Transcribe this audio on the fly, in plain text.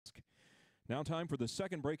Now time for the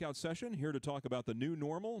second breakout session. Here to talk about the new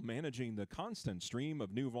normal, managing the constant stream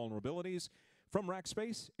of new vulnerabilities. From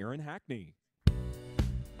Rackspace, Aaron Hackney.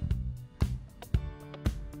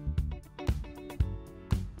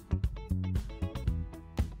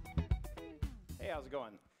 Hey, how's it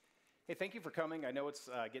going? Hey, thank you for coming. I know it's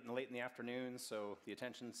getting late in the afternoon, so the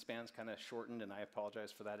attention span's kind of shortened, and I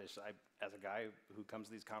apologize for that. As a guy who comes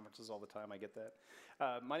to these conferences all the time, I get that.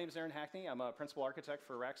 My name is Aaron Hackney. I'm a principal architect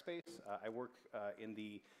for Rackspace. I work in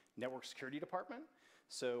the network security department,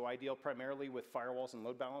 so I deal primarily with firewalls and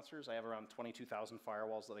load balancers. I have around 22,000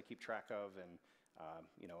 firewalls that I keep track of, and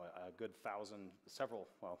a good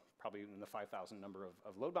probably in the 5,000 number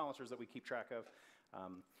of load balancers that we keep track of.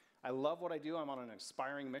 I love what I do. I'm on an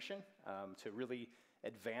inspiring mission to really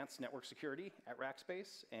advance network security at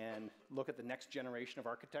Rackspace and look at the next generation of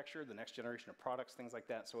architecture, the next generation of products, things like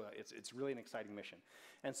that. So it's really an exciting mission.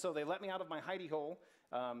 And so they let me out of my hidey hole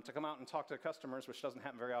to come out and talk to customers, which doesn't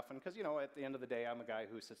happen very often because, at the end of the day, I'm a guy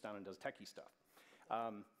who sits down and does techie stuff.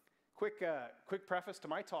 Quick preface to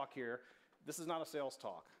my talk here. This is not a sales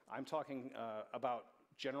talk. I'm talking about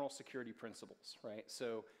general security principles, right?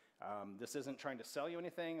 So this isn't trying to sell you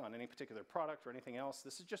anything on any particular product or anything else.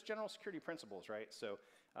 This is just general security principles, right? So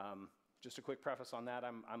just a quick preface on that.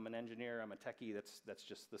 I'm an engineer. I'm a techie. That's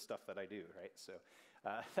just the stuff that I do, right? So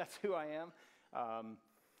that's who I am.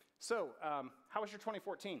 How was your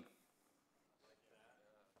 2014?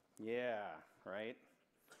 Yeah, right?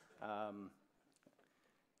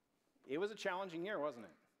 It was a challenging year, wasn't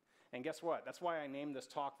it? And guess what? That's why I named this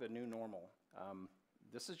talk The New Normal.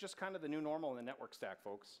 This is just kind of the new normal in the network stack,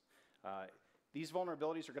 folks. These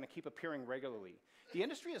vulnerabilities are going to keep appearing regularly. The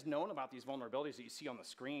industry has known about these vulnerabilities that you see on the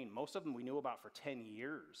screen. Most of them we knew about for 10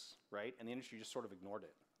 years, right? And the industry just sort of ignored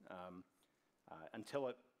it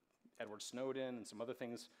until Edward Snowden and some other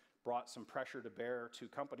things brought some pressure to bear to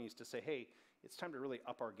companies to say, hey, it's time to really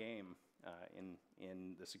up our game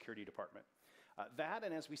in the security department. That,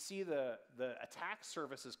 and as we see the attack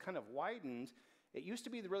surfaces kind of widened, it used to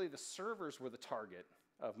be really the servers were the target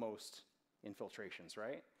of most infiltrations,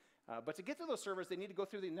 right? But to get to those servers, they need to go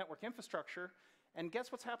through the network infrastructure. And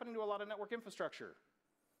guess what's happening to a lot of network infrastructure?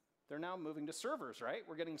 They're now moving to servers, right?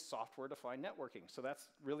 We're getting software-defined networking. So that's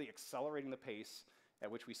really accelerating the pace at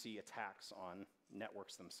which we see attacks on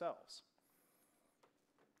networks themselves.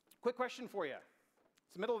 Quick question for you.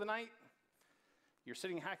 It's the middle of the night. You're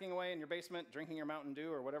sitting hacking away in your basement, drinking your Mountain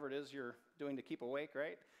Dew or whatever it is you're doing to keep awake,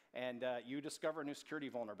 right? And you discover a new security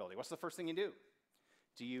vulnerability. What's the first thing you do?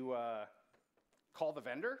 Do you call the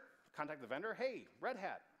vendor, contact the vendor? Hey, Red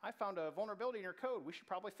Hat, I found a vulnerability in your code. We should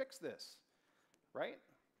probably fix this, right?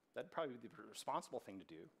 That'd probably be the responsible thing to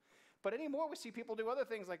do. But anymore, we see people do other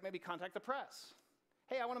things like maybe contact the press.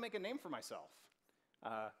 Hey, I want to make a name for myself.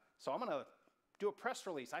 So I'm going to do a press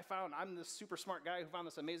release. I'm this super smart guy who found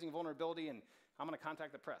this amazing vulnerability, and I'm going to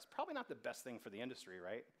contact the press. Probably not the best thing for the industry,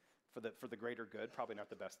 right? For the greater good, probably not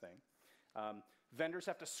the best thing. Vendors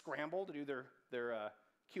have to scramble to do their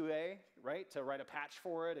QA, right? To write a patch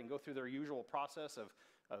for it and go through their usual process of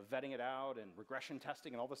vetting it out and regression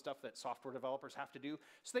testing and all the stuff that software developers have to do.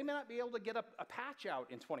 So they may not be able to get a patch out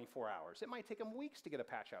in 24 hours. It might take them weeks to get a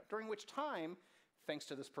patch out, during which time, thanks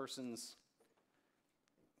to this person's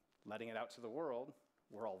letting it out to the world,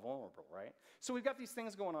 we're all vulnerable, right? So we've got these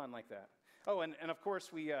things going on like that. Oh, and of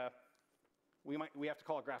course, we have to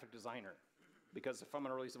call a graphic designer, because if I'm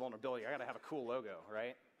going to release a vulnerability, I got to have a cool logo,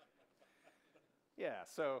 right? Yeah,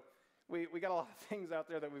 so we got a lot of things out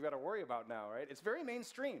there that we've got to worry about now, right? It's very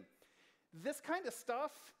mainstream. This kind of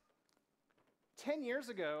stuff, 10 years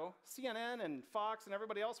ago, CNN and Fox and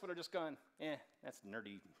everybody else would have just gone, that's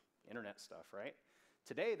nerdy internet stuff, right?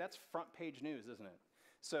 Today, that's front page news, isn't it?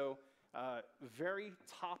 So very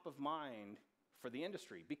top of mind for the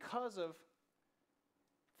industry because of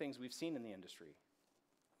things we've seen in the industry.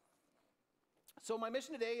 So my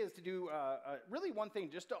mission today is to do really one thing,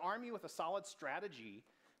 just to arm you with a solid strategy,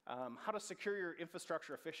 how to secure your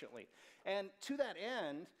infrastructure efficiently. And to that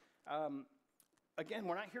end, again,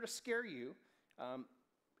 we're not here to scare you,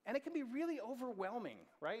 and it can be really overwhelming,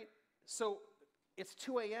 right? So it's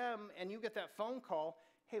 2 a.m. and you get that phone call,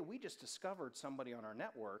 hey, we just discovered somebody on our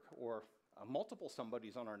network, or multiple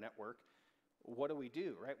somebodies on our network. What do we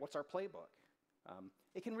do, right? What's our playbook?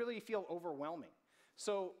 It can really feel overwhelming.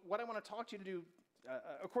 So what I want to talk to you to do,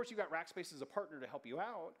 of course, you've got Rackspace as a partner to help you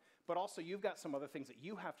out, but also you've got some other things that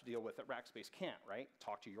you have to deal with that Rackspace can't, right?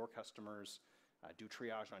 Talk to your customers, do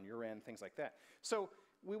triage on your end, things like that. So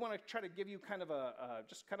we want to try to give you kind of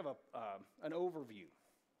an overview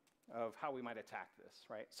of how we might attack this,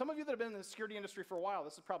 right? Some of you that have been in the security industry for a while,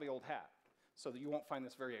 this is probably old hat, so that you won't find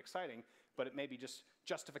this very exciting. but it may be just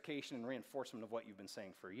justification and reinforcement of what you've been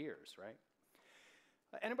saying for years, right?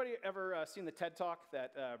 Anybody ever seen the TED Talk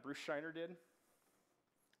that Bruce Shiner did?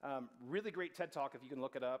 Really great TED Talk if you can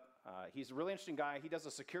look it up. He's a really interesting guy. He does a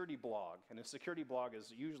security blog, and his security blog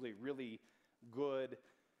is usually really good,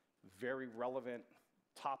 very relevant,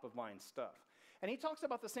 top-of-mind stuff. And he talks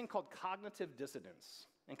about this thing called cognitive dissonance.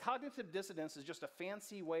 And cognitive dissonance is just a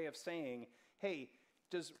fancy way of saying, hey,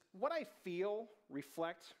 does what I feel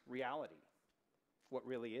reflect reality, what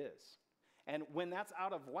really is? And when that's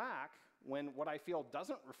out of whack, when what I feel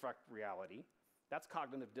doesn't reflect reality, that's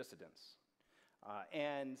cognitive dissonance.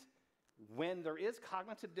 And when there is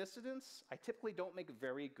cognitive dissonance, I typically don't make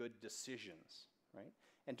very good decisions, right?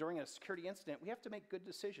 And during a security incident, we have to make good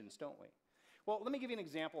decisions, don't we? Well, let me give you an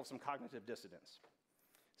example of some cognitive dissonance.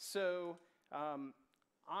 So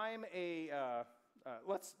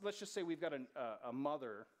let's just say we've got a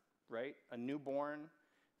mother, right? A newborn.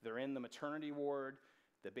 They're in the maternity ward.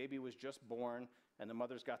 The baby was just born, and the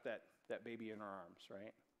mother's got that baby in her arms,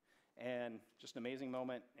 right? And just an amazing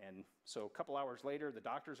moment. And so a couple hours later, the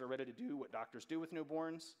doctors are ready to do what doctors do with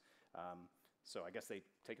newborns. So I guess they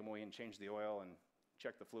take them away and change the oil and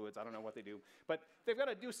check the fluids. I don't know what they do. But they've got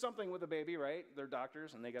to do something with the baby, right? They're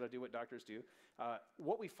doctors, and they got to do what doctors do.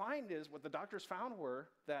 What we find is, what the doctors found were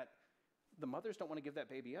that the mothers don't want to give that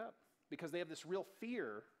baby up because they have this real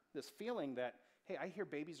fear, this feeling that, hey, I hear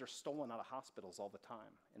babies are stolen out of hospitals all the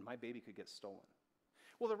time, and my baby could get stolen.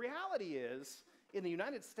 Well, the reality is, in the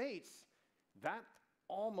United States, that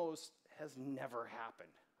almost has never happened,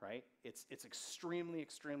 right? It's extremely,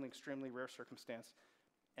 extremely, extremely rare circumstance,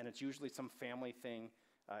 and it's usually some family thing.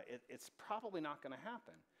 It's probably not going to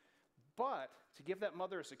happen. But to give that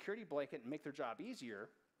mother a security blanket and make their job easier,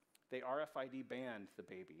 they RFID banned the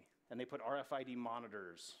baby, and they put RFID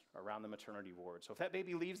monitors around the maternity ward. So if that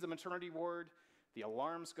baby leaves the maternity ward, the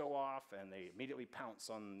alarms go off, and they immediately pounce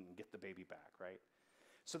on and get the baby back, right?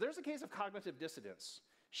 So there's a case of cognitive dissonance.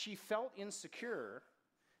 She felt insecure,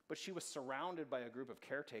 but she was surrounded by a group of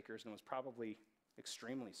caretakers and was probably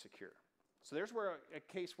extremely secure. So there's where a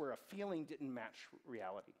case where a feeling didn't match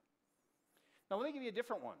reality. Now let me give you a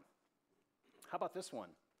different one. How about this one?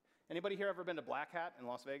 Anybody here ever been to Black Hat in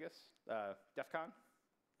Las Vegas? DEF CON?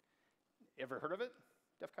 Ever heard of it?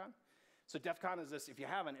 DEF CON? So DEF CON is this, if you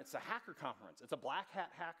haven't, it's a hacker conference. It's a Black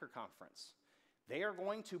Hat hacker conference. They are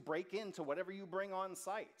going to break into whatever you bring on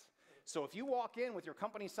site. So if you walk in with your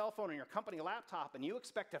company cell phone and your company laptop and you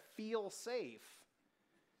expect to feel safe,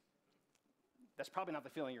 that's probably not the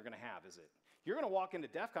feeling you're going to have, is it? You're going to walk into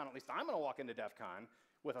DEF CON, at least I'm going to walk into DEF CON,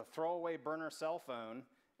 with a throwaway burner cell phone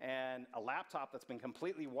and a laptop that's been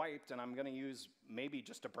completely wiped, and I'm going to use maybe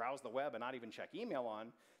just to browse the web and not even check email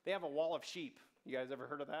on. They have a wall of sheep. You guys ever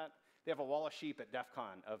heard of that? They have a wall of sheep at DEF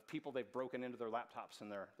CON of people they've broken into their laptops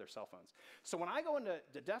and their cell phones. So when I go into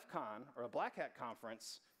DEF CON or a Black Hat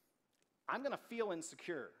conference, I'm going to feel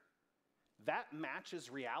insecure. That matches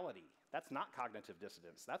reality. That's not cognitive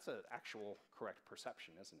dissonance. That's an actual correct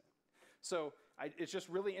perception, isn't it? So it's just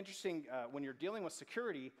really interesting when you're dealing with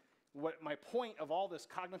security. What my point of all this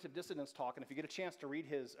cognitive dissonance talk, and if you get a chance to read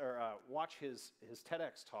his or watch his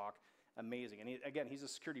TEDx talk, amazing. And again, he's a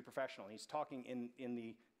security professional. And he's talking in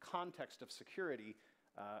the context of security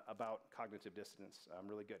about cognitive dissonance.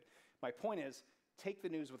 Really good. My point is, take the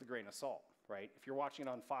news with a grain of salt, right? If you're watching it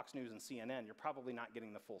on Fox News and CNN, you're probably not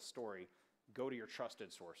getting the full story. Go to your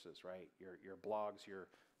trusted sources, right? Your blogs, your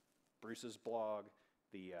Bruce's blog,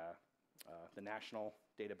 the national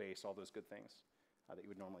database, all those good things that you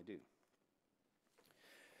would normally do.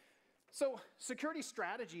 So security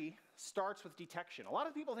strategy starts with detection. A lot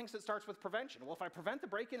of people think it starts with prevention. Well, if I prevent the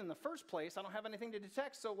break-in in the first place, I don't have anything to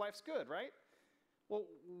detect, so life's good, right? Well,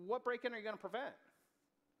 what break-in are you going to prevent?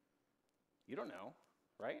 You don't know,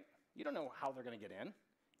 right? You don't know how they're going to get in.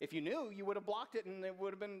 If you knew, you would have blocked it and it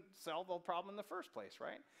would have been solved the problem in the first place,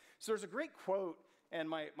 right? So there's a great quote, and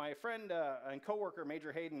my friend and coworker,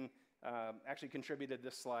 Major Hayden, actually contributed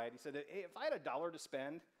this slide. He said, hey, if I had $1 to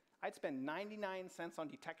spend, I'd spend 99 cents on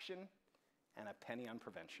detection and a penny on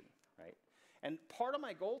prevention, right? And part of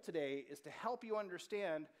my goal today is to help you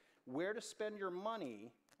understand where to spend your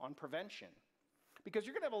money on prevention. Because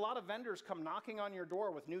you're going to have a lot of vendors come knocking on your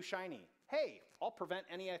door with new shiny. Hey, I'll prevent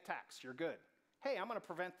any attacks. You're good. Hey, I'm going to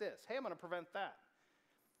prevent this. Hey, I'm going to prevent that.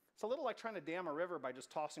 It's a little like trying to dam a river by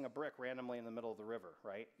just tossing a brick randomly in the middle of the river,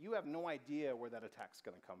 right? You have no idea where that attack's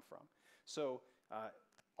going to come from. So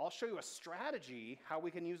I'll show you a strategy how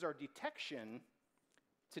we can use our detection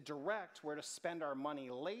to direct where to spend our money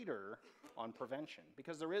later on prevention.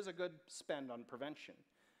 Because there is a good spend on prevention,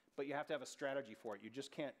 but you have to have a strategy for it. You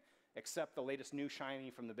just can't accept the latest new shiny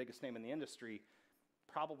from the biggest name in the industry,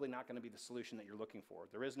 probably not going to be the solution that you're looking for.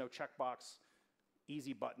 There is no checkbox,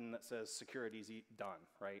 easy button that says secured, easy, done,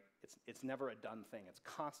 right? It's never a done thing. It's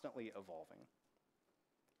constantly evolving.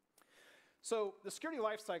 So the security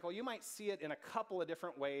lifecycle, you might see it in a couple of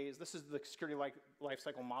different ways. This is the security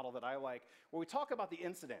lifecycle model that I like, where we talk about the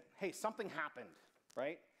incident. Hey, something happened,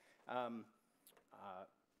 right?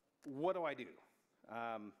 What do I do?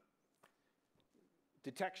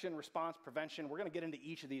 Detection, response, prevention. We're going to get into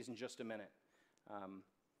each of these in just a minute.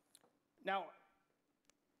 Now,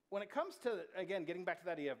 when it comes to, again, getting back to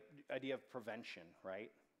that idea of prevention, right?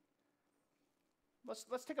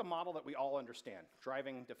 Let's take a model that we all understand,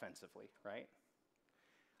 driving defensively, right?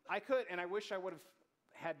 I could, and I wish I would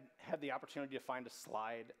have had the opportunity to find a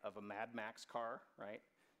slide of a Mad Max car, right?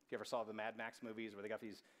 If you ever saw the Mad Max movies where they got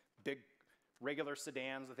these big regular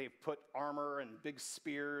sedans that they've put armor and big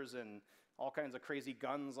spears and all kinds of crazy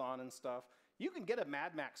guns on and stuff. You can get a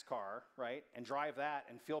Mad Max car, right, and drive that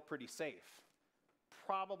and feel pretty safe.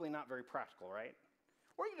 Probably not very practical, right?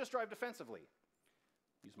 Or you can just drive defensively.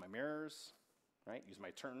 Use my mirrors, right? Use my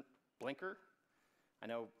turn blinker. I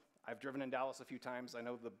know I've driven in Dallas a few times. I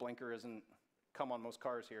know the blinker isn't come on most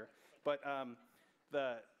cars here. But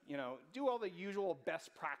do all the usual best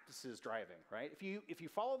practices driving, right? If you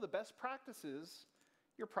follow the best practices,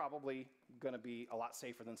 you're probably going to be a lot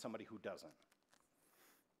safer than somebody who doesn't.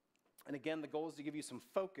 And again, the goal is to give you some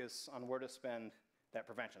focus on where to spend that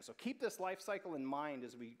prevention. So keep this life cycle in mind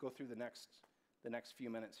as we go through the next few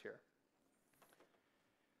minutes here.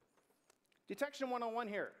 Detection 101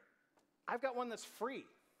 here. I've got one that's free.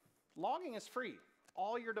 Logging is free.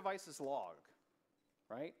 All your devices log,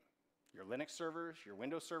 right? Your Linux servers, your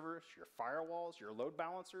Windows servers, your firewalls, your load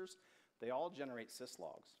balancers, they all generate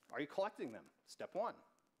syslogs. Are you collecting them? Step one.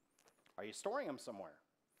 Are you storing them somewhere?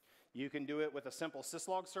 You can do it with a simple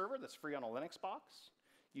syslog server that's free on a Linux box.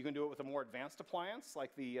 You can do it with a more advanced appliance,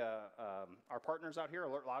 like our partners out here,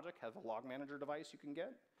 AlertLogic, have a log manager device you can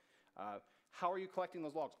get. How are you collecting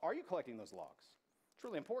those logs? Are you collecting those logs? It's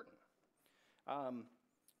really important.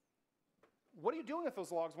 What are you doing with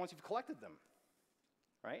those logs once you've collected them,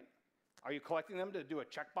 right? Are you collecting them to do a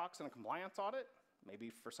checkbox and a compliance audit?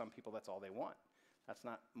 Maybe for some people that's all they want. That's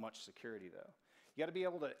not much security, though. You got to be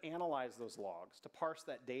able to analyze those logs, to parse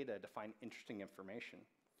that data to find interesting information.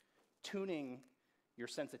 Tuning your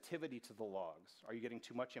sensitivity to the logs. Are you getting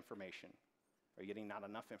too much information? Are you getting not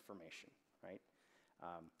enough information, right?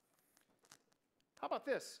 How about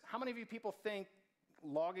this? How many of you people think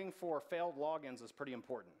logging for failed logins is pretty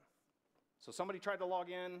important? So somebody tried to log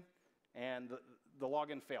in and the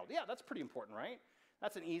login failed. Yeah, that's pretty important, right?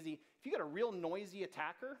 That's an easy, if you got a real noisy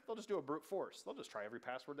attacker, they'll just do a brute force. They'll just try every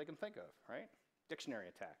password they can think of, right? Dictionary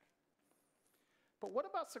attack. But what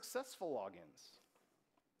about successful logins?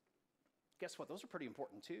 Guess what? Those are pretty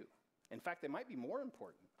important too. In fact, they might be more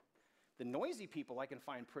important. The noisy people I can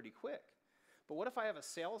find pretty quick. But what if I have a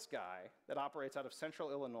sales guy that operates out of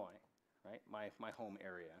Central Illinois, right? My home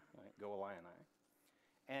area, right? Go Illini.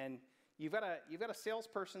 And you've got a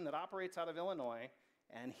salesperson that operates out of Illinois,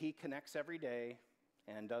 and he connects every day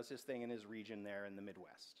and does his thing in his region there in the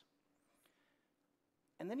Midwest.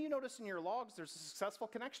 And then you notice in your logs there's a successful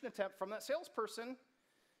connection attempt from that salesperson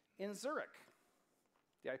in Zurich.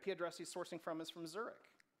 The IP address he's sourcing from is from Zurich.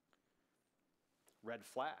 Red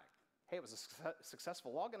flag. Hey, it was a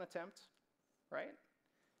successful login attempt, right?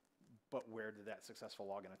 But where did that successful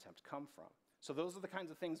login attempt come from? So those are the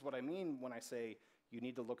kinds of things what I mean when I say you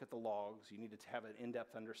need to look at the logs, you need to have an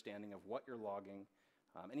in-depth understanding of what you're logging,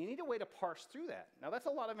 and you need a way to parse through that. Now that's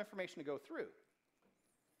a lot of information to go through.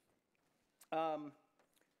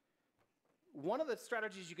 One of the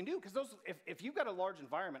strategies you can do, because if you've got a large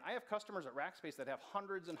environment, I have customers at Rackspace that have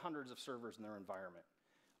hundreds and hundreds of servers in their environment.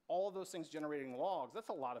 All of those things generating logs, that's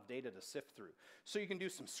a lot of data to sift through. So you can do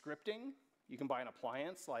some scripting. You can buy an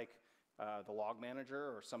appliance like the Log Manager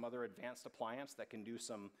or some other advanced appliance that can do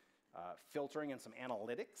some filtering and some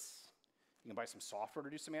analytics. You can buy some software to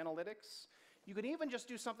do some analytics. You can even just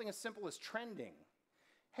do something as simple as trending.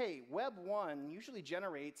 Hey, Web 1 usually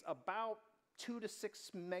generates about 2 to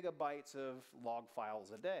 6 megabytes of log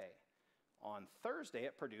files a day. On Thursday,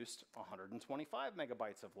 it produced 125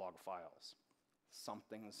 megabytes of log files.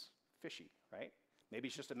 Something's fishy, right? Maybe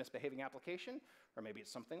it's just a misbehaving application, or maybe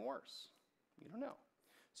it's something worse. You don't know.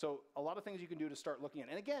 So a lot of things you can do to start looking at.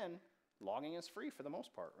 And again, logging is free for the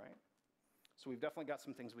most part, right? So we've definitely got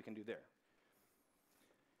some things we can do there.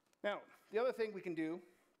 Now, the other thing we can do,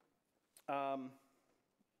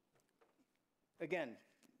 again,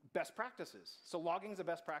 best practices. So logging is a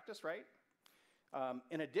best practice, right?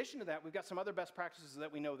 In addition to that, we've got some other best practices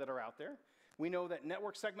that we know that are out there. We know that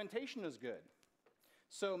network segmentation is good.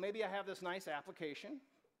 So maybe I have this nice application,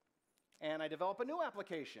 and I develop a new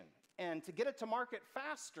application. And to get it to market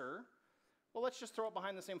faster, well, let's just throw it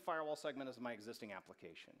behind the same firewall segment as my existing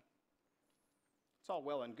application. It's all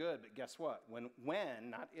well and good, but guess what? When,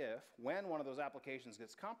 not if, when one of those applications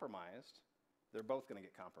gets compromised, they're both going to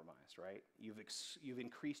get compromised, right? You've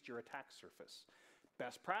increased your attack surface.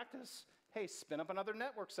 Best practice, hey, spin up another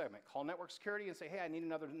network segment. Call network security and say, hey, I need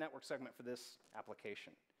another network segment for this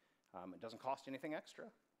application. It doesn't cost anything extra.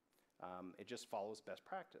 It just follows best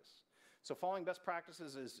practice. So following best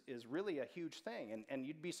practices is really a huge thing, and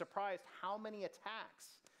you'd be surprised how many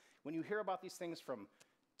attacks, when you hear about these things from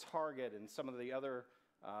Target and some of the other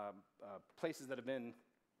places that have been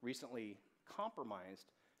recently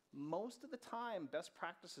compromised, most of the time, best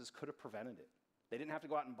practices could have prevented it. They didn't have to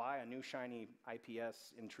go out and buy a new shiny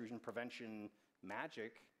IPS intrusion prevention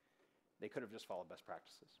magic. They could have just followed best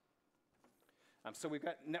practices. So we've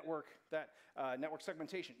got network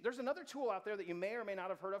segmentation. There's another tool out there that you may or may not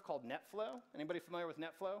have heard of called NetFlow. Anybody familiar with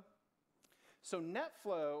NetFlow? So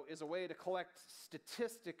NetFlow is a way to collect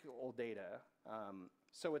statistical data.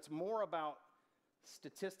 So it's more about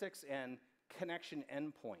statistics and connection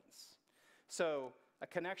endpoints. So a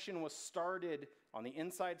connection was started on the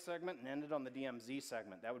inside segment and ended on the DMZ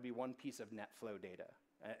segment. That would be one piece of NetFlow data,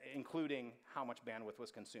 including how much bandwidth was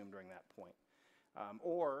consumed during that point.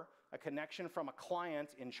 Or a connection from a client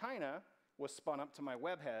in China was spun up to my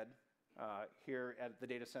webhead here at the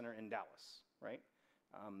data center in Dallas, right?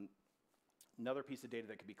 Another piece of data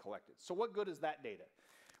that could be collected. So what good is that data?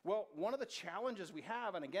 Well, one of the challenges we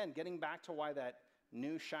have, and again, getting back to why that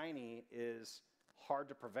new shiny is hard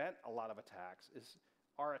to prevent a lot of attacks, is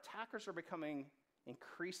our attackers are becoming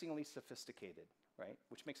increasingly sophisticated, right?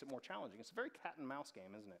 Which makes it more challenging. It's a very cat and mouse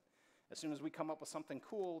game, isn't it? As soon as we come up with something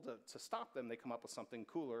cool to stop them, they come up with something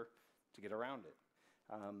cooler to get around it.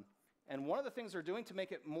 And one of the things they're doing to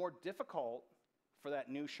make it more difficult for that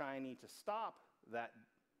new shiny to stop that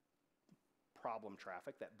problem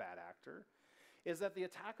traffic, that bad actor, is that the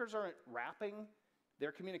attackers are wrapping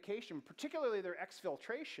their communication, particularly their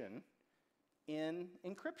exfiltration, in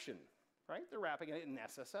encryption, right? They're wrapping it in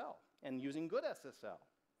SSL and using good SSL.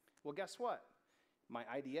 Well, guess what? My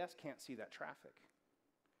IDS can't see that traffic.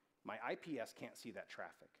 My IPS can't see that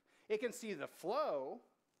traffic. It can see the flow.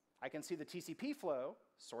 I can see the TCP flow,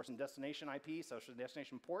 source and destination IP, source and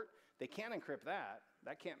destination port. They can't encrypt that.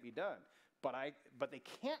 That can't be done. But they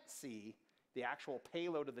can't see the actual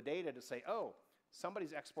payload of the data to say, oh,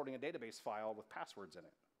 somebody's exporting a database file with passwords in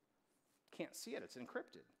it. Can't see it. It's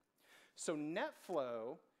encrypted. So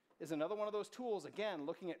NetFlow is another one of those tools, again,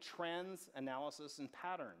 looking at trends, analysis, and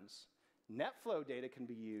patterns. NetFlow data can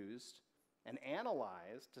be used and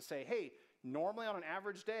analyzed to say, hey, normally on an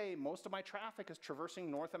average day, most of my traffic is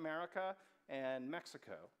traversing North America and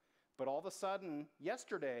Mexico. But all of a sudden,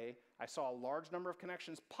 yesterday, I saw a large number of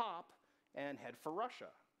connections pop and head for Russia.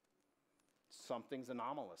 Something's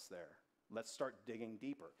anomalous there. Let's start digging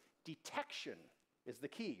deeper. Detection is the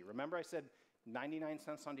key. Remember I said 99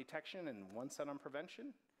 cents on detection and 1 cent on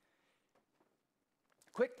prevention?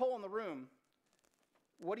 Quick poll in the room.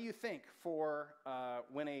 What do you think for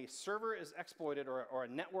when a server is exploited or a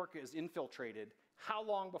network is infiltrated, how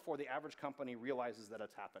long before the average company realizes that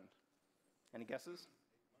it's happened? Any guesses?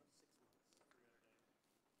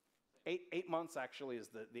 8 months actually is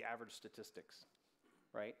the average statistics,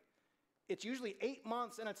 right? It's usually 8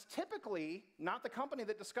 months, and it's typically not the company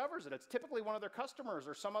that discovers it. It's typically one of their customers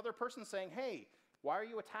or some other person saying, hey, why are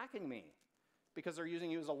you attacking me? Because they're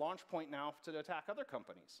using you as a launch point now to attack other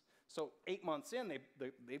companies. So 8 months in,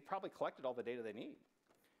 they've probably collected all the data they need,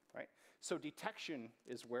 right? So detection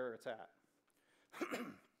is where it's at.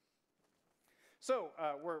 So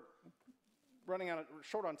we're running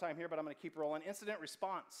short on time here, but I'm going to keep rolling. Incident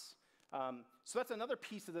response. So that's another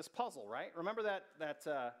piece of this puzzle, right? Remember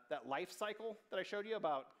that life cycle that I showed you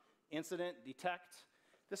about incident, detect?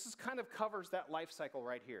 This is kind of covers that life cycle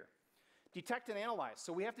right here. Detect and analyze.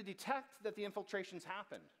 So we have to detect that the infiltration's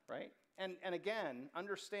happened, right? And again,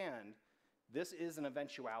 understand this is an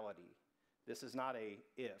eventuality. This is not a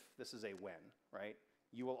if, this is a when, right?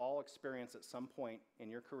 You will all experience at some point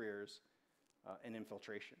in your careers an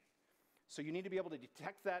infiltration. So you need to be able to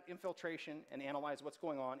detect that infiltration and analyze what's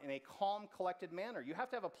going on in a calm, collected manner. You have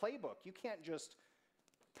to have a playbook. You can't just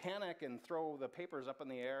panic and throw the papers up in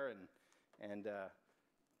the air and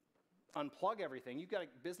unplug everything.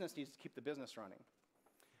 Business needs to keep the business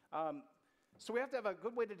running. So we have to have a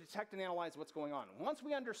good way to detect and analyze what's going on. Once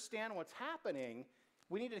we understand what's happening,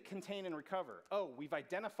 we need to contain and recover. Oh, we've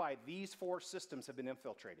identified these 4 systems have been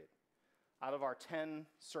infiltrated out of our 10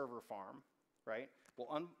 server farm, right?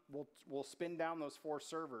 We'll spin down those 4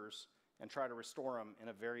 servers and try to restore them in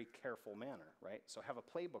a very careful manner, right? So have a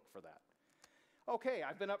playbook for that. Okay,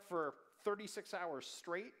 I've been up for 36 hours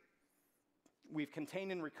straight. We've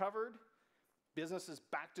contained and recovered. Business is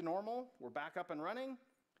back to normal. We're back up and running.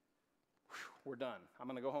 Whew, we're done. I'm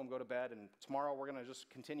going to go home, go to bed, and tomorrow we're going to just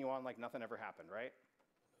continue on like nothing ever happened, right?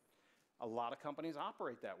 A lot of companies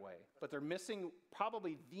operate that way, but they're missing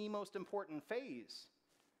probably the most important phase,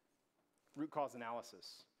 root cause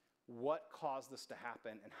analysis. What caused this to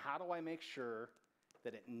happen, and how do I make sure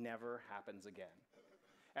that it never happens again?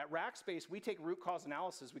 At Rackspace, we take root cause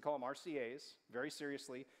analysis, we call them RCAs, very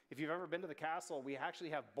seriously. If you've ever been to the castle, we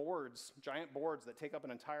actually have boards, giant boards that take up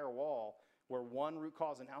an entire wall where one root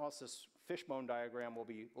cause analysis fishbone diagram will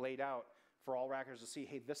be laid out for all Rackers to see,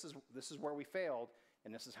 hey, this is where we failed,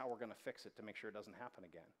 and this is how we're going to fix it to make sure it doesn't happen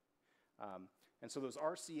again. And so those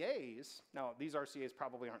RCAs, now these RCAs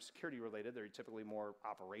probably aren't security related, they're typically more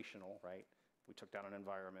operational, right? We took down an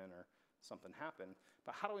environment or something happened,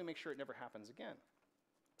 but how do we make sure it never happens again?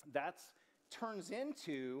 That turns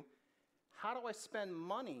into, how do I spend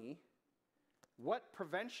money? What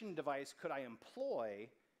prevention device could I employ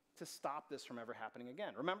to stop this from ever happening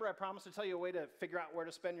again? Remember, I promised to tell you a way to figure out where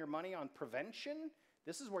to spend your money on prevention?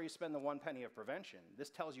 This is where you spend the 1 penny of prevention. This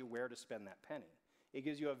tells you where to spend that penny. It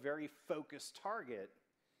gives you a very focused target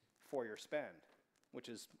for your spend, which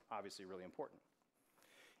is obviously really important.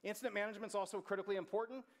 Incident management is also critically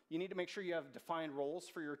important. You need to make sure you have defined roles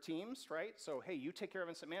for your teams, right? So, hey, you take care of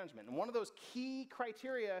incident management. And one of those key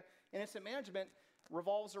criteria in incident management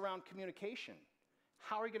revolves around communication.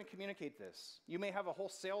 How are you going to communicate this? You may have a whole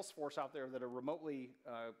sales force out there that are remotely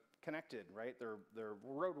connected, right? They're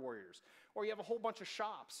road warriors. Or you have a whole bunch of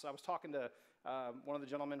shops. I was talking to one of the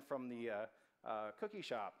gentlemen from the cookie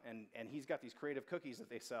shop, and he's got these creative cookies that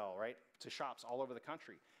they sell, right, to shops all over the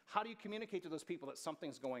country. How do you communicate to those people that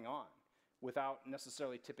something's going on without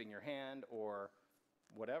necessarily tipping your hand or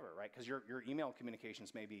whatever, right? Because your email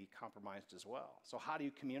communications may be compromised as well. So how do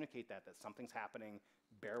you communicate that something's happening,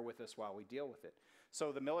 bear with us while we deal with it?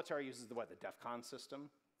 So the military uses the DEFCON system.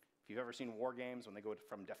 If you've ever seen war games, when they go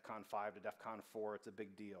from DEFCON 5 to DEFCON 4, it's a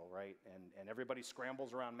big deal, right? And everybody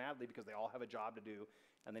scrambles around madly because they all have a job to do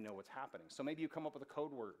and they know what's happening. So maybe you come up with a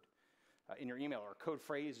code word in your email or a code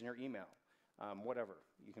phrase in your email, whatever.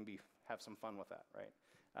 You can have some fun with that, right?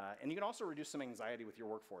 And you can also reduce some anxiety with your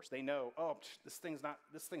workforce. They know, oh, this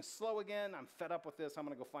thing's slow again. I'm fed up with this. I'm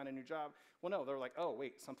going to go find a new job. Well, no, they're like, oh,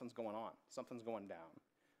 wait, something's going on. Something's going down.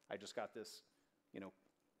 I just got this,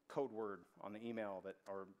 code word on the email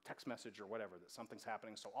or text message or whatever that something's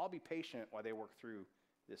happening. So I'll be patient while they work through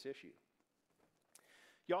this issue.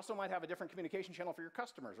 You also might have a different communication channel for your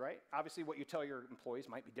customers, right? Obviously, what you tell your employees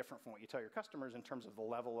might be different from what you tell your customers in terms of the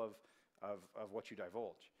level of what you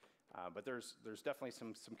divulge. But there's definitely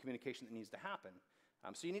some communication that needs to happen.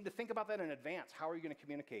 So you need to think about that in advance. How are you going to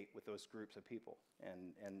communicate with those groups of people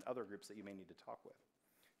and other groups that you may need to talk with?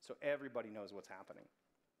 So everybody knows what's happening.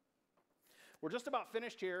 We're just about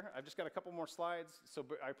finished here. I've just got a couple more slides, so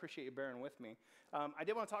I appreciate you bearing with me. I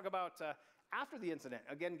did want to talk about after the incident,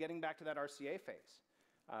 again, getting back to that RCA phase.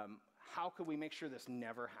 How could we make sure this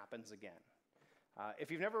never happens again?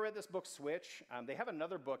 If you've never read this book, Switch, they have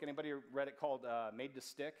another book. Anybody read it called Made to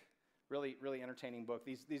Stick? Really, really entertaining book.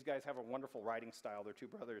 These guys have a wonderful writing style. They're two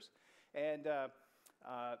brothers. And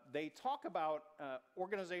they talk about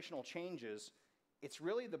organizational changes. It's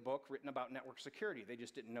really the book written about network security. They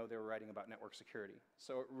just didn't know they were writing about network security.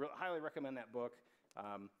 So highly recommend that book.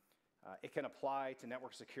 It can apply to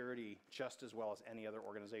network security just as well as any other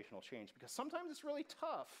organizational change, because sometimes it's really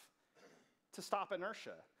tough to stop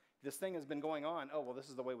inertia. This thing has been going on, oh, well, this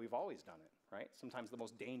is the way we've always done it, right? Sometimes the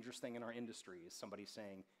most dangerous thing in our industry is somebody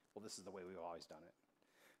saying, well, this is the way we've always done it.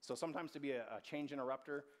 So sometimes to be a change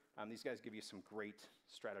interrupter, these guys give you some great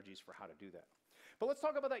strategies for how to do that. But let's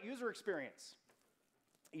talk about that user experience.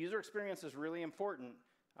 User experience is really important.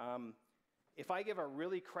 If I give a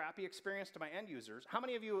really crappy experience to my end users, how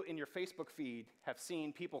many of you in your Facebook feed have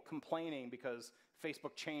seen people complaining because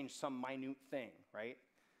Facebook changed some minute thing, right?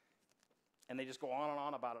 And they just go on and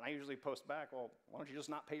on about it. And I usually post back, well, why don't you just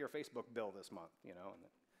not pay your Facebook bill this month, And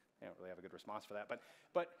they don't really have a good response for that.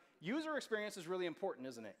 But user experience is really important,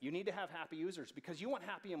 isn't it? You need to have happy users because you want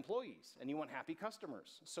happy employees and you want happy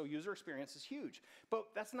customers. So user experience is huge. But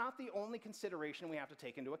that's not the only consideration we have to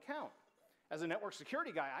take into account. As a network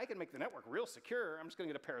security guy, I can make the network real secure. I'm just going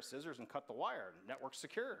to get a pair of scissors and cut the wire. Network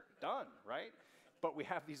secure, done, right? But we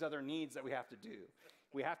have these other needs that we have to do.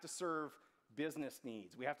 We have to serve business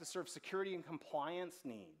needs. We have to serve security and compliance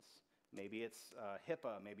needs. Maybe it's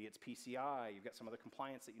HIPAA, maybe it's PCI. You've got some other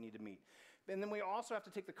compliance that you need to meet. And then we also have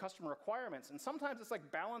to take the customer requirements. And sometimes it's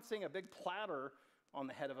like balancing a big platter on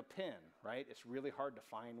the head of a pin, right? It's really hard to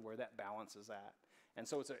find where that balance is at. And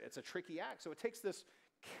so it's a tricky act. So it takes this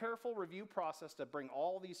careful review process to bring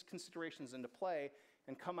all these considerations into play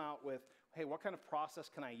and come out with, hey, what kind of process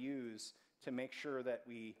can I use to make sure that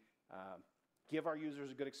we give our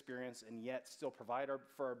users a good experience and yet still provide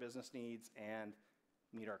for our business needs and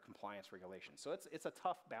meet our compliance regulations. So it's a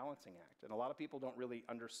tough balancing act, and a lot of people don't really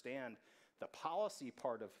understand the policy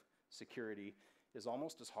part of security is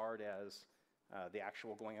almost as hard as the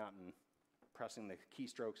actual going out and pressing the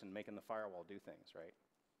keystrokes and making the firewall do things, right?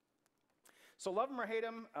 So love him or hate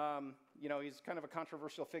him, you know, he's kind of a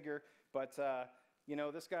controversial figure, but you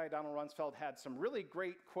know, this guy, Donald Rumsfeld, had some really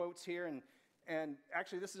great quotes here, and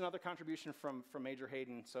actually this is another contribution from Major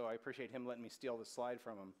Hayden, so I appreciate him letting me steal this slide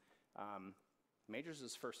from him. Major's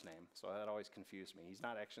his first name, so that always confused me. He's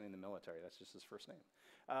not actually in the military, that's just his first name.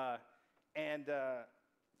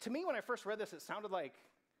 To me, when I first read this, it sounded like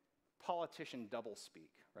politician doublespeak,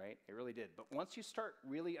 right? It really did. But once you start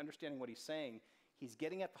really understanding what he's saying, he's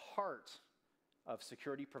getting at the heart of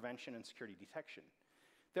security prevention and security detection.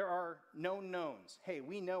 There are known knowns. Hey,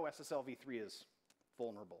 we know SSL v3 is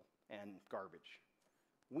vulnerable and garbage.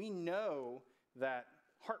 We know that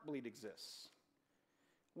Heartbleed exists.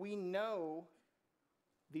 We know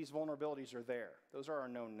these vulnerabilities are there. Those are our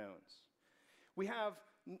known knowns. We have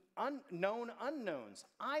known unknowns.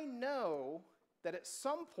 I know that at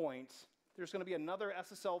some point there's going to be another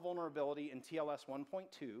SSL vulnerability in TLS 1.2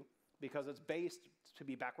 because it's based to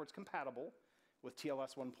be backwards compatible with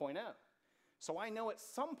TLS 1.0. So I know at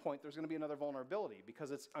some point there's going to be another vulnerability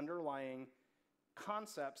because its underlying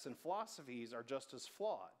concepts and philosophies are just as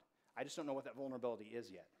flawed. I just don't know what that vulnerability is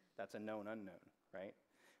yet. That's a known unknown, right?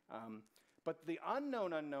 But the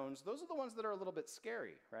unknown unknowns, those are the ones that are a little bit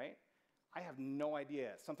scary, right? I have no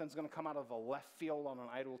idea. Something's going to come out of the left field on an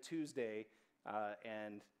idle Tuesday,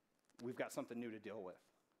 and we've got something new to deal with.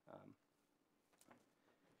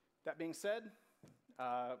 That being said,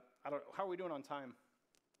 how are we doing on time?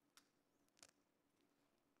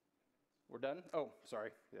 We're done? Oh,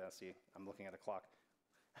 sorry. Yeah, see, I'm looking at a clock.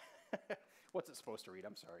 What's it supposed to read?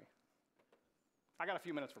 I'm sorry. I got a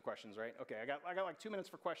few minutes for questions, right? Okay, I got like 2 minutes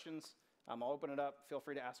for questions. I'll open it up. Feel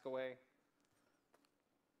free to ask away.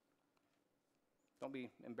 Don't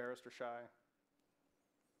be embarrassed or shy.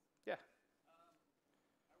 Yeah. I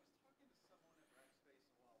was talking to someone at Rackspace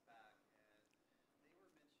a while back, and they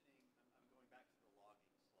were mentioning, I'm going back to the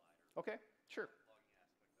logging slide. Okay, sure. Logging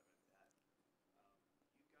aspect of it,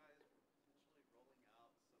 that you guys were potentially rolling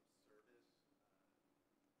out some service that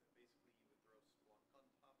basically you would throw Splunk on top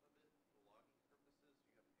of it for logging purposes.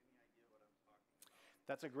 Do you have any idea what I'm talking about?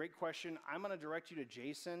 That's a great question. I'm going to direct you to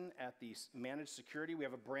Jason at the Managed Security. We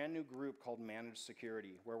have a brand new group called Managed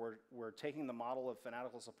Security, where we're taking the model of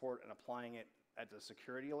fanatical support and applying it at the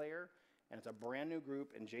security layer. And it's a brand new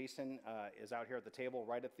group, and Jason is out here at the table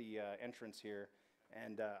right at the entrance here.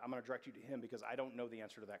 And I'm going to direct you to him because I don't know the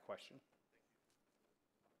answer to that question.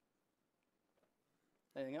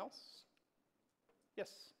 Anything else?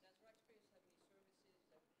 Yes? Does Rackspace have any services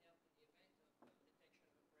that would help in the event of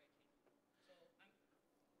detection of a break-in?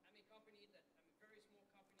 So I'm a company that, I'm a very small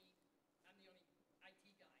company. I'm the only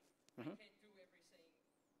IT guy. I can't do everything,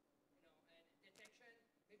 you know, and detection,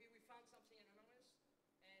 maybe we found something anonymous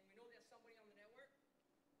and we know there's somebody on the network.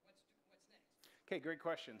 What's next? Okay, great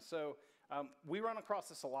question. So we run across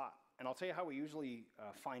this a lot, and I'll tell you how we usually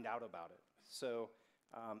find out about it. So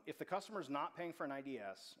if the customer's not paying for an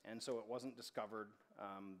IDS, and so it wasn't discovered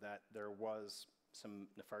that there was some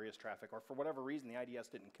nefarious traffic, or for whatever reason the IDS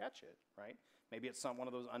didn't catch it, right? Maybe it's one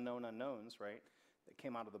of those unknown unknowns, right, that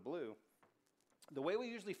came out of the blue. The way we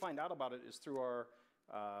usually find out about it is through our,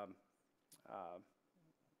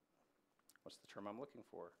 what's the term I'm looking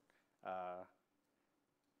for?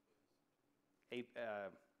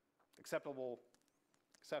 Acceptable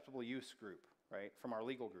use group, right, from our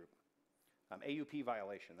legal group. AUP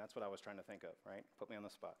violation, that's what I was trying to think of, right? Put me on the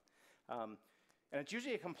spot. And it's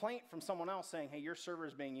usually a complaint from someone else saying, hey, your server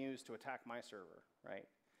is being used to attack my server, right?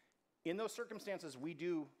 In those circumstances, we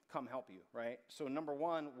do come help you, right? So number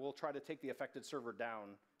one, we'll try to take the affected server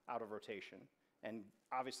down out of rotation and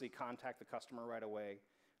obviously contact the customer right away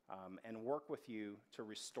and work with you to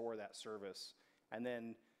restore that service. And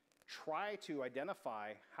then try to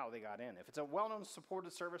identify how they got in. If it's a well-known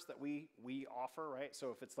supported service that we offer, right?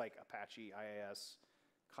 So if it's like Apache, IIS,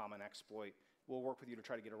 common exploit, we'll work with you to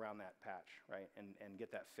try to get around that patch, right? And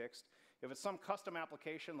get that fixed. If it's some custom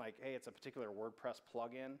application, like, hey, it's a particular WordPress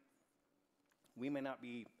plugin, we may not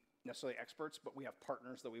be necessarily experts, but we have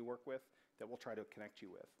partners that we work with that we'll try to connect you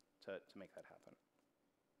with to make that happen.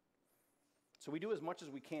 So we do as much as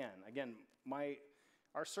we can. Again,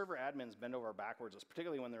 our server admins bend over backwards,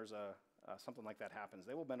 particularly when there's something like that happens.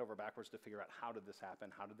 They will bend over backwards to figure out how did this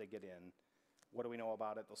happen, how did they get in, what do we know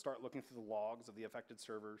about it. They'll start looking through the logs of the affected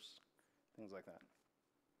servers, things like that.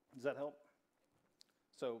 Does that help?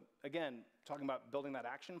 So again, talking about building that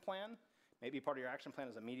action plan, maybe part of your action plan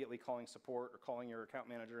is immediately calling support or calling your account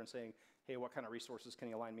manager and saying, hey, what kind of resources can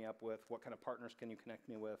you line me up with? What kind of partners can you connect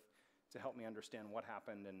me with to help me understand what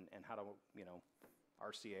happened and how to,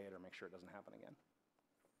 RCA it or make sure it doesn't happen again?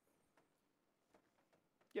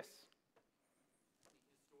 Yes? The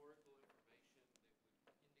historical information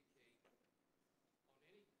that would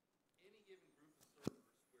indicate on any given group of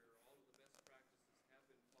servers where all of the best practices have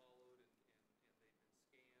been followed and they've been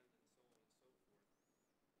scanned and so on and so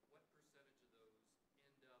forth, what percentage of those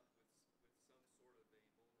end up with some sort of a vulnerability that's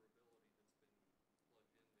been plugged in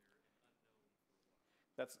there and unknown for a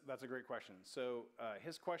while? That's a great question. So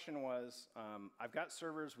his question was, I've got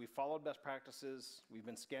servers, we've followed best practices, we've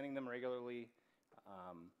been scanning them regularly,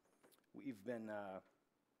 we've been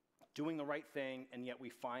doing the right thing, and yet we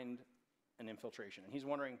find an infiltration. And he's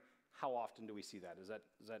wondering, how often do we see that? Does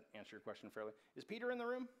that answer your question fairly? Is Peter in the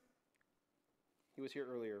room? He was here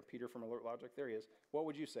earlier. Peter from Alert Logic. There he is. What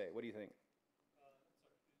would you say? What do you think?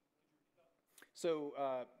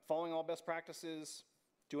 So following all best practices,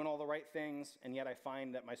 doing all the right things, and yet I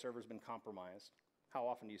find that my server's been compromised. How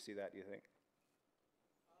often do you see that, do you think?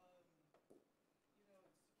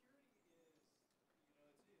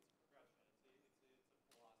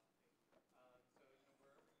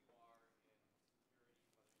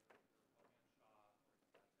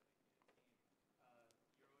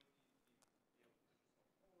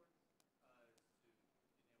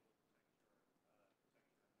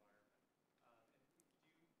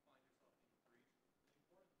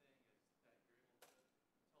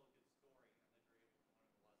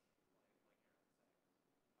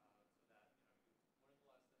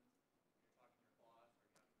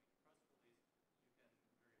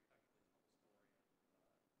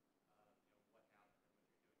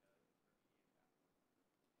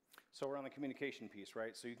 So we're on the communication piece,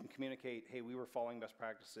 right? So you can communicate, hey, we were following best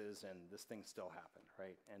practices and this thing still happened,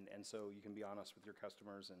 right? And so you can be honest with your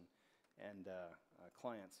customers and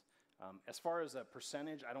clients. As far as a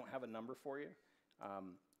percentage, I don't have a number for you.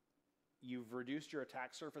 You've reduced your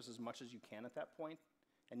attack surface as much as you can at that point,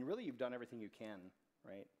 and really you've done everything you can,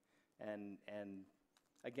 right? And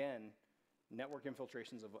again, network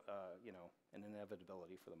infiltration's of an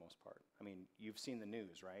inevitability for the most part. I mean, you've seen the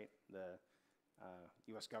news, right? The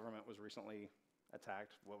U.S. government was recently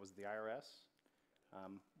attacked. What was the IRS?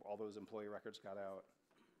 All those employee records got out.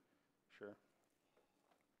 Sure.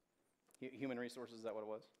 Human resources, is that what it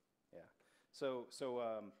was? Yeah. So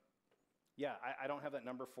yeah, I don't have that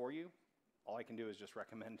number for you. All I can do is just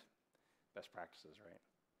recommend best practices, right?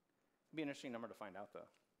 It'd be an interesting number to find out, though.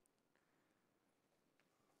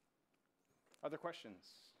 Other questions?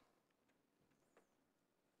 Do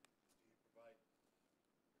you provide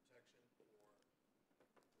protection for,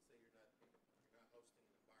 let's say you're not hosting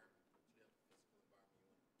an environment, but you have a physical environment you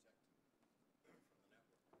want to protect from the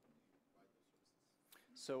network? Do you provide those services?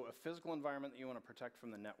 So a physical environment that you want to protect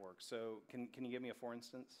from the network. So can you give me a for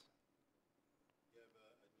instance?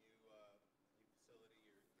 You have a new facility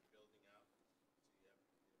you're building out, so you have to put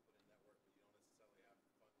in network, but you don't necessarily have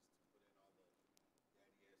the funds to put in all the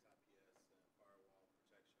IDS, IPS, firewall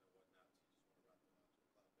protection or whatnot, so you just want to route them out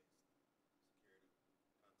to a cloud-based security,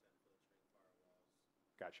 content filtering,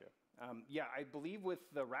 firewalls. Gotcha. Yeah, I believe with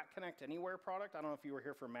the Rat Connect Anywhere product, I don't know if you were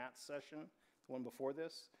here for Matt's session, the one before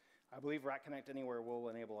this, I believe Rat Connect Anywhere will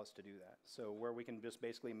enable us to do that. So where we can just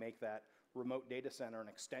basically make that remote data center an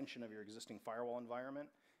extension of your existing firewall environment,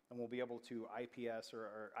 and we'll be able to IPS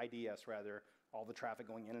or IDS rather, all the traffic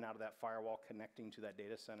going in and out of that firewall connecting to that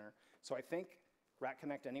data center. So I think Rat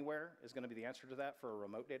Connect Anywhere is going to be the answer to that for a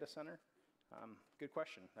remote data center. Good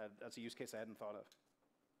question. That's a use case I hadn't thought of.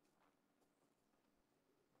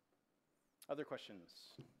 Other questions?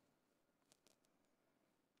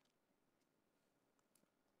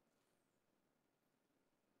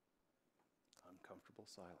 Uncomfortable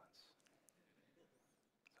silence.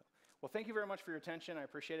 Well, thank you very much for your attention. I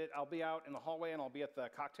appreciate it. I'll be out in the hallway and I'll be at the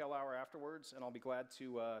cocktail hour afterwards, and I'll be glad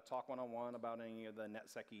to talk one-on-one about any of the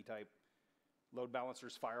NetSecI type load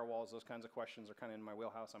balancers, firewalls, those kinds of questions are kind of in my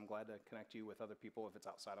wheelhouse. I'm glad to connect you with other people if it's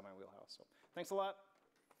outside of my wheelhouse. So thanks a lot.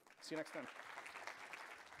 See you next time.